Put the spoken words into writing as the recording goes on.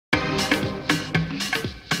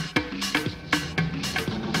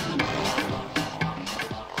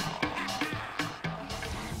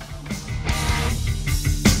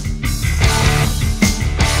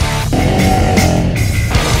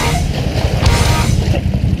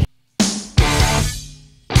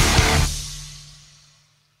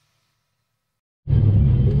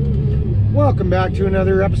welcome back to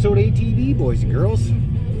another episode of ATV, boys and girls.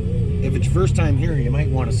 If it's your first time here, you might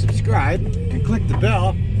want to subscribe and click the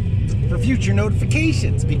bell for future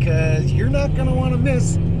notifications, because you're not going to want to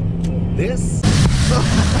miss this.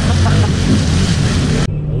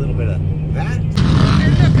 A little bit of that.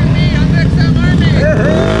 Hey, look at me, I'm XM Army.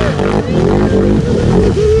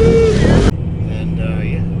 And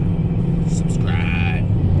yeah, subscribe.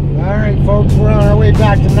 Alright folks, we're on our way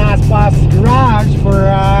back to Nas Boss's garage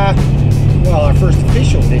for well, our first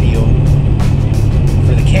official video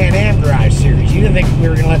for the Can-Am Garage series. You didn't think we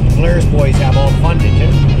were going to let the Blair's boys have all the fun, did you?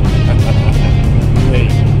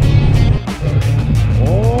 Wait.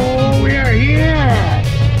 Oh, we are here!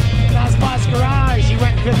 Nas Boss's garage. He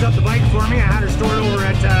went and picked up the bike for me. I had her stored over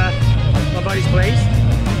at my buddy's place.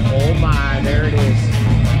 Oh my, there it is.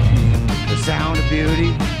 The sound of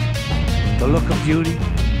beauty. The look of beauty.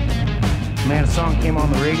 Man, a song came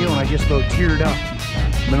on the radio and I just about teared up.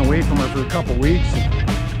 Been away from her for a couple weeks.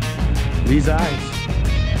 These eyes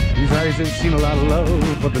ain't seen a lot of love,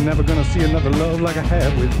 but they're never gonna see another love like I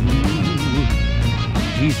have with you.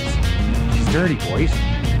 Jesus, she's dirty, boys.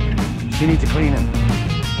 She needs to clean it.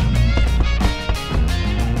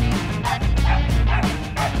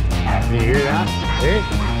 You hear that? Hey?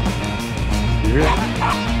 You hear that?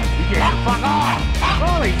 You get the fuck off!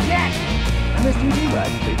 Holy shit! I missed you,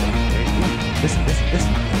 right? Listen.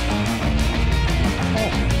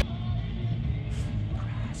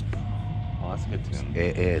 Oh, that's a good tune.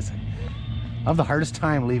 It is. I have the hardest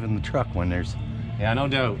time leaving the truck when there's no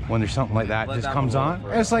doubt. When there's something like that just comes on.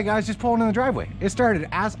 It's like I was just pulling in the driveway. It started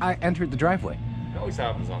as I entered the driveway. It always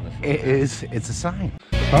happens on the show. It's a sign.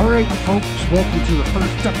 Alright folks, welcome to the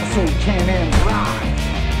first episode of Can-Am Garage.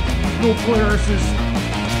 No Polaris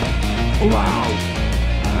allowed.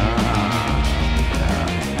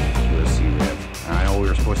 QSC rib. I know we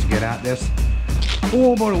were supposed to get at this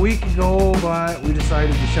about a week ago, but we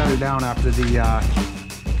decided to shut her down after the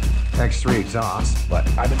X3 exhaust. But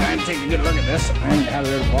I've been trying to take a good look at this. I haven't had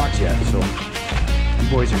it to watch yet, so you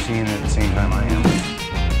boys are seeing it at the same time I am.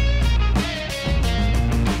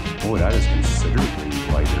 Oh, that is considerably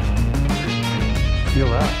lighter. Feel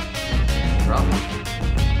that? Drop it.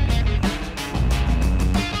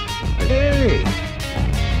 Hey!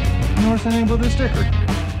 You notice anything about this sticker?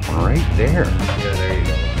 Right there. Yeah, there you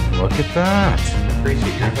go. Look at that.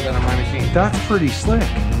 Appreciate you put that on my machine. That's pretty slick.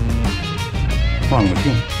 What's wrong with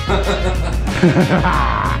you?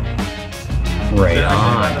 Right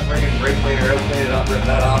on. The freaking brake plater outfitted up, rip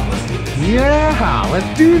that off. Let's do this. Yeah,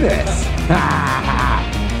 let's do this.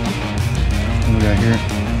 What do we got here?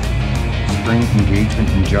 Spring engagement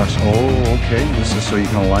and just. Oh, okay. This is so you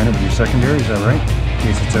can align it with your secondary. Is that right? In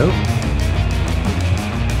case it's out.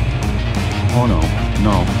 Oh no,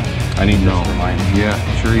 no. I need this for mine. Yeah,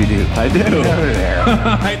 sure you do. I do. There.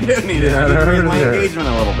 I do need it. I need my engagement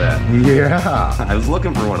a little bit. Yeah. I was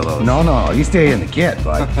looking for one of those. No, you stay in the kit,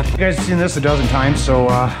 bud. You guys have seen this a dozen times, so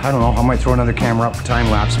I don't know. I might throw another camera up for time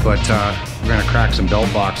lapse, but we're gonna crack some belt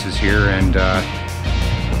boxes here and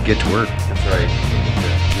get to work. That's right.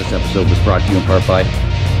 This episode was brought to you in part by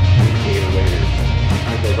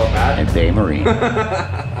and BayMarine.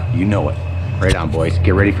 You know it. Right on, boys.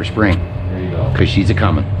 Get ready for spring. There you go. Because she's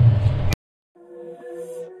a-coming.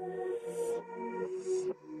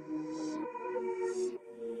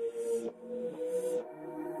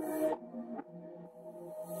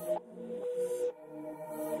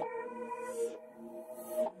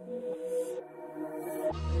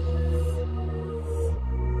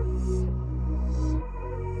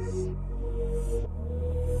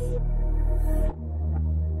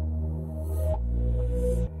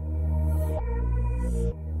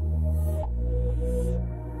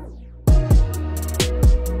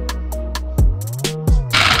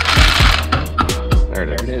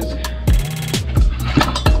 There it is.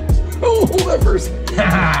 Oh, that first.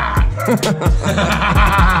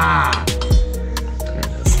 There it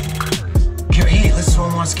is. Hey, let's throw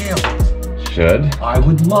them on scale. Should. I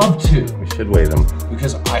would love to. We should weigh them.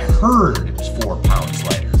 Because I heard it was 4 pounds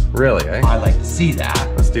lighter. Really, eh? I like to see that.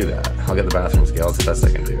 Let's do that. I'll get the bathroom scale. It's the best I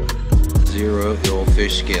can do. Zero the old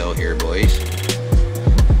fish scale here, boys.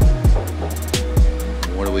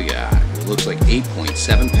 What do we got? It looks like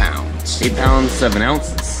 8.7 pounds. 8 pounds, 7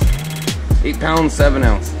 ounces. 8 pounds, 7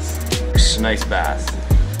 ounces. It's a nice bass.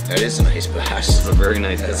 That is a nice bass. It's a very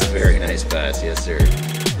nice That's bass. a very nice bass, yes sir.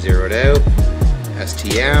 Zeroed out.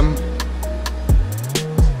 STM.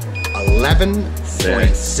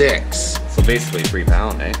 11.6. So basically 3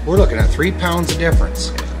 pound, eh? We're looking at 3 pounds of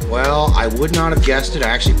difference. Well, I would not have guessed it. I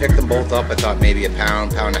actually picked them both up. I thought maybe a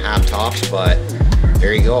pound, pound and a half tops, but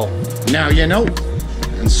there you go. Now you know.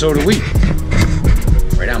 And so do we.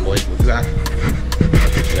 Right on, boys. We'll do that.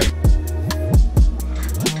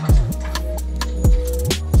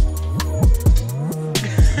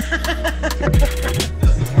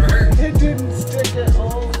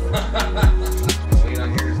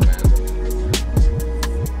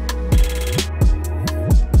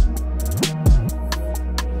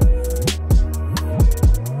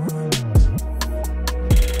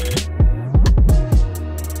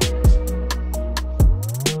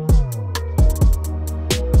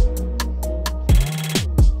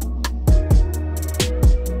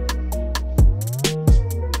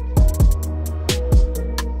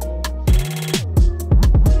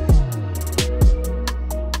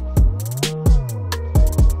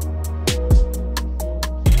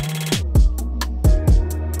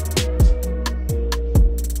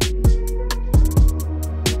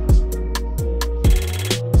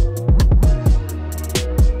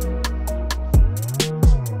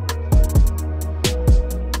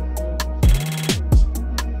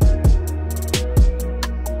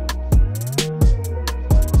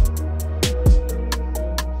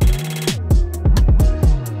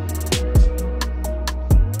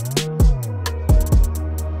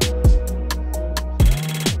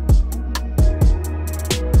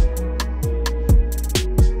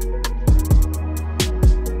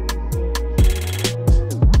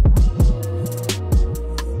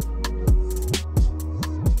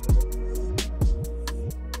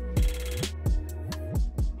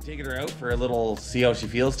 little see how she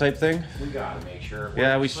feels type thing? We gotta make sure.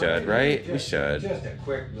 Yeah, we should, right? We should. Just a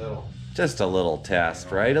quick little. Just a little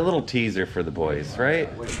test, right? A little teaser for the boys, right?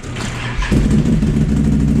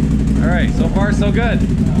 All right, so far so good.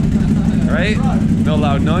 Right? No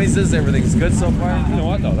loud noises. Everything's good so far. You know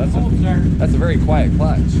what though? That's a very quiet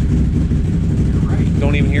clutch.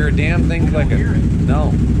 Don't even hear a damn thing clicking.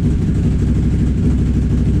 No.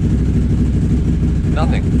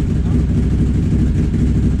 Nothing.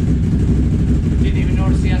 Didn't even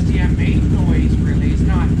notice the STM made noise, really. It's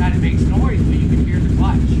not that it makes noise, but you can hear the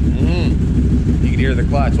clutch. You can hear the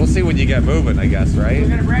clutch. We'll see when you get moving, I guess, right? We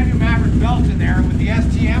got a brand new Maverick belt in there with the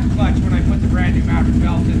STM clutch. When I put the brand new Maverick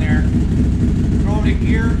belt in there, thrown it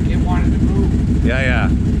gear, it wanted to move. Yeah, yeah.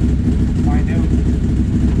 Find out.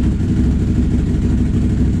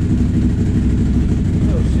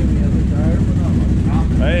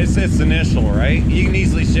 It's initial, right? You can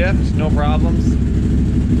easily shift, no problems.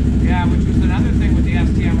 Yeah, which was another thing with the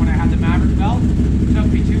STM when I had the Maverick belt. It took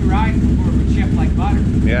me 2 rides before it would shift like butter.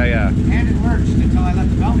 Yeah, yeah. And it lurched until I let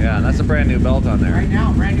the belt go. Yeah, and that's a brand new belt on there. Right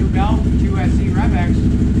now, brand new belt, QSC RevX,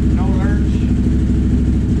 no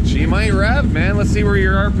lurch. She might rev, man. Let's see where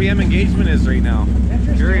your RPM engagement is right now.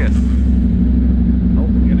 Interesting. Curious. Oh,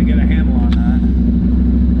 we're gonna get a handle on that.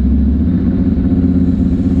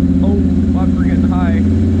 Oh, fuck, we're getting high.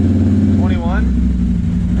 21?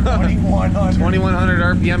 2100. 2100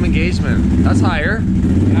 RPM engagement. That's higher.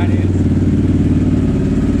 That is.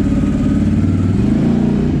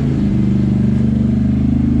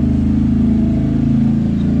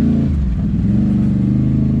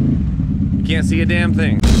 You can't see a damn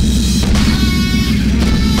thing.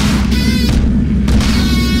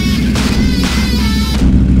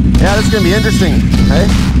 Yeah, this is gonna be interesting, hey?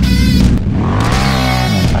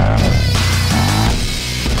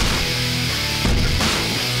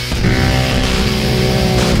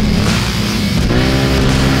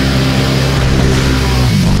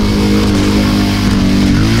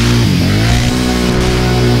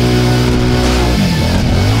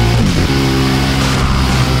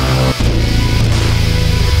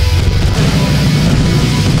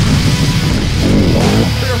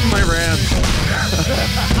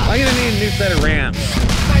 I'm gonna need a new set of ramps.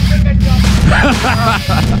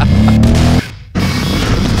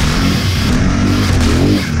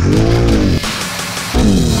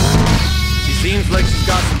 She seems like she's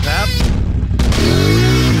got some pep.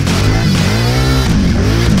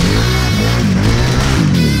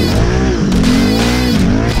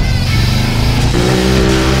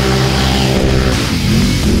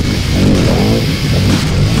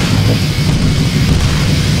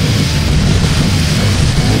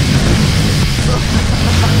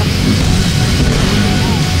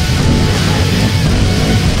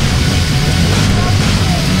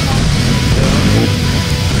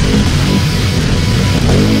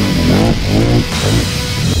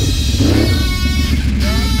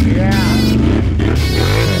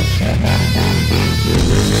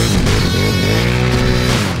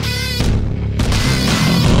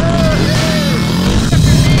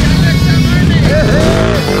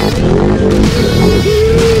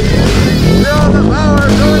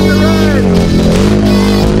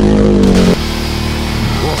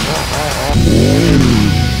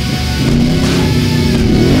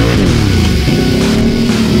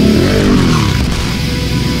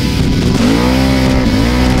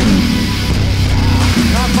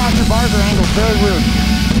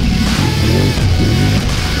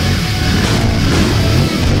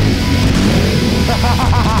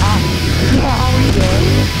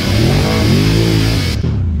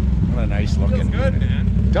 What a nice looking. Feels good, man.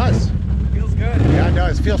 It does. Feels good. Yeah, it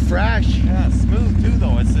does. Feels fresh. Yeah, smooth too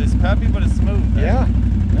though. It's peppy, but it's smooth. Man. Yeah.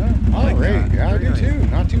 Yeah. Oh, like great. That. Yeah, I do too.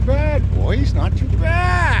 Not too bad, boys. Not too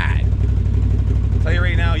bad. I'll tell you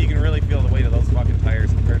right now, you can really feel the weight of those fucking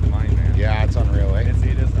tires compared